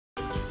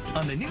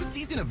on the new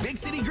season of Big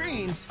City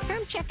Greens.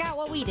 Come check out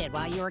what we did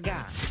while you were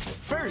gone.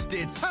 First,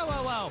 it's... Whoa,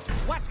 whoa, whoa.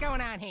 What's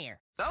going on here?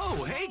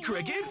 Oh, hey,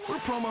 Cricket. We're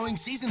promoting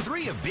season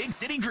 3 of Big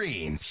City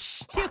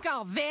Greens. You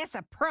call this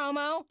a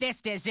promo?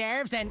 This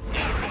deserves an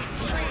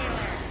epic trailer.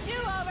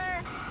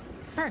 Do-over.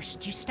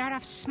 First, you start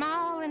off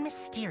small and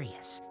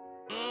mysterious.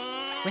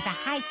 With a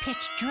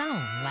high-pitched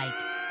drone, like...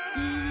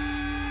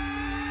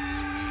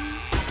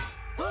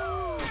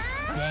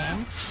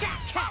 Then, shot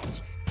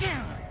cuts.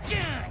 Dun,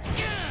 dun,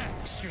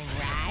 dun. String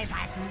rise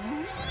like...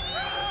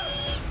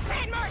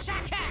 And more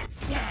shot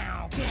cuts.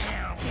 Down,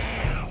 down,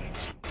 down.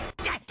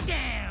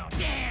 Down,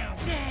 down,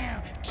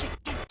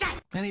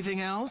 down.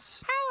 Anything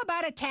else? How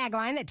about a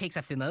tagline that takes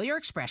a familiar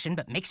expression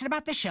but makes it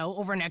about the show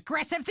over an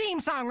aggressive theme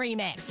song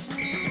remix?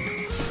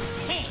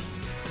 Hey,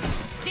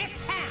 this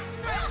town.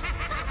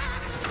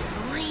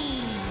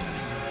 Green.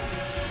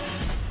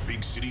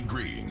 Big City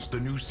Greens, the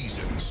new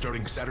season,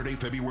 starting Saturday,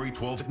 February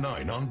 12th at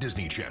 9 on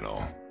Disney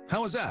Channel.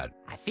 How was that?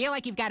 I feel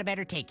like you've got a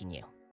better take in you.